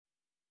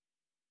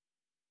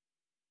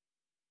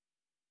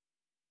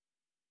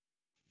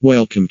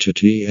Welcome to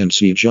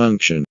TNC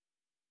Junction.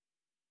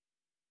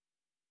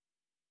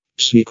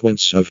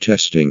 Sequence of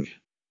testing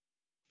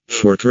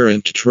for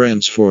current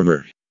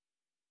transformer.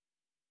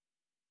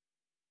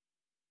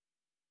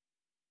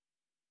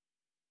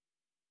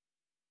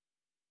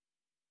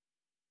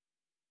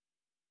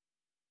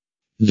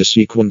 The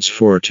sequence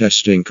for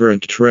testing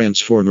current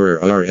transformer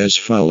are as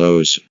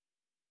follows.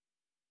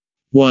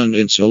 1.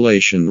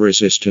 Insulation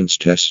resistance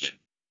test.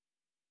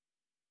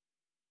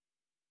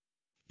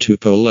 2.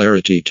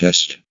 Polarity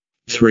test.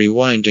 3.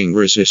 Winding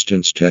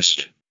resistance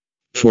test.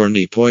 4.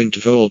 Knee point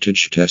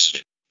voltage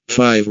test.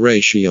 5.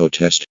 Ratio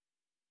test.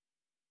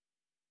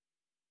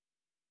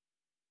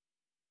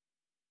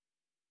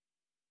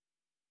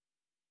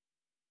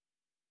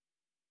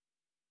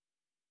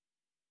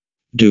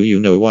 Do you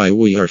know why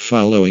we are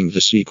following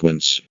the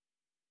sequence?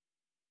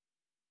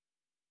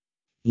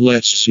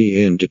 Let's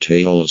see in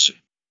details.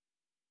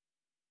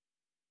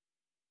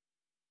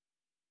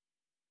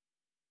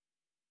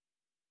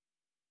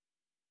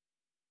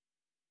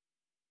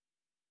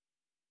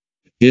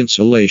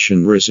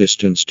 Insulation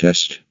resistance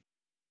test.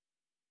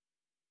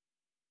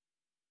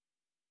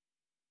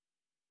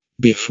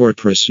 Before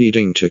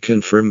proceeding to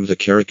confirm the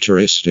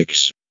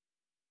characteristics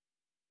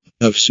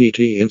of CT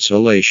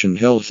insulation,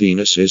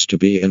 healthiness is to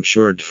be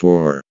ensured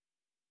for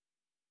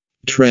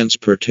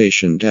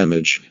transportation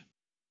damage.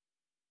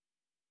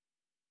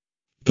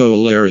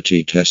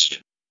 Polarity test.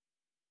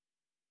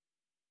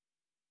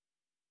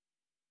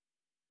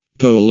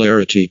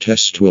 Polarity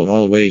test will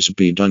always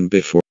be done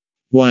before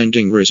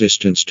winding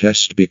resistance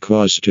test,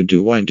 because to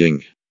do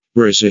winding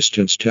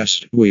resistance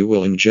test we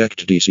will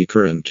inject DC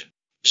current.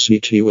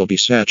 CT will be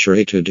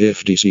saturated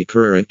if DC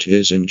current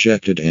is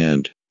injected,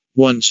 and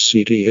once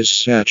CT is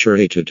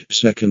saturated,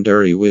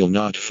 secondary will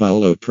not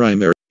follow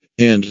primary,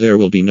 and there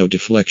will be no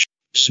deflection.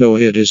 So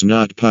it is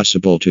not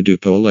possible to do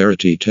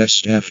polarity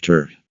test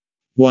after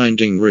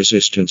winding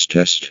resistance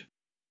test.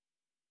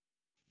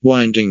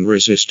 Winding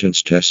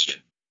resistance test.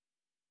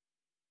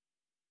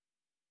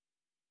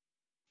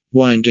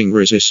 Winding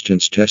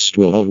resistance test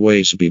will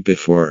always be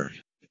before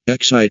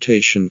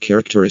excitation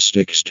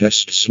characteristics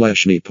test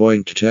 / knee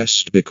point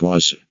test,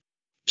 because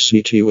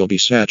CT will be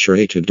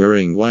saturated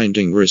during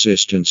winding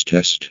resistance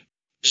test.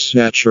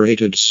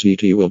 Saturated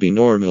CT will be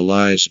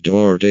normalized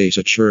or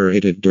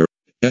desaturated during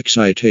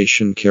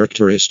excitation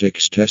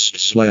characteristics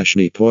test /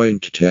 knee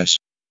point test.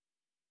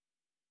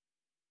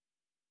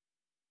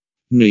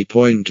 Knee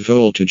point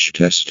voltage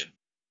test.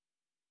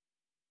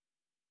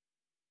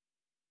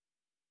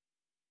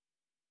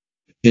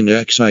 In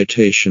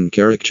excitation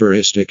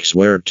characteristics,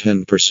 where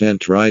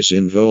 10% rise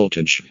in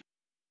voltage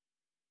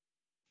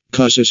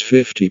causes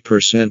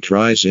 50%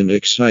 rise in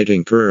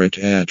exciting current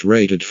at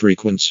rated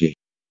frequency.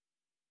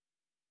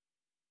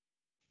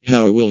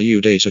 How will you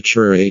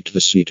desaturate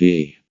the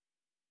CT?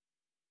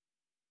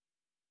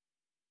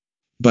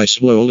 By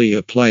slowly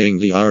applying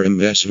the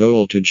RMS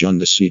voltage on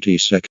the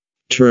CT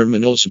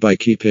terminals, by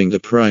keeping the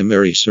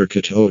primary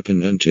circuit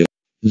open until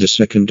the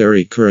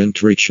secondary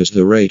current reaches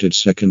the rated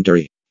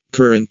secondary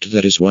current,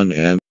 that is 1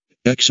 amp.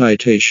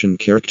 Excitation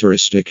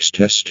characteristics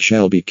test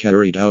shall be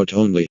carried out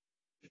only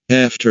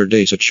after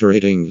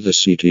desaturating the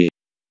CT.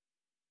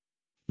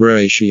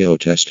 Ratio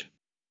test.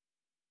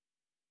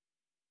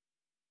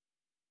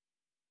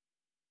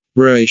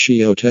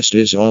 Ratio test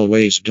is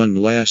always done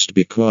last,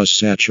 because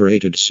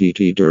saturated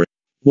CT during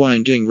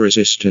winding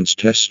resistance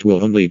test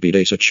will only be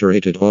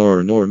desaturated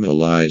or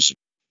normalized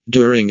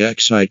during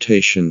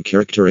excitation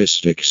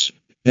characteristics.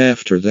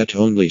 After that,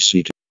 only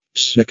CT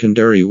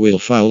secondary will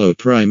follow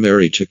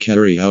primary to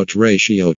carry out ratio.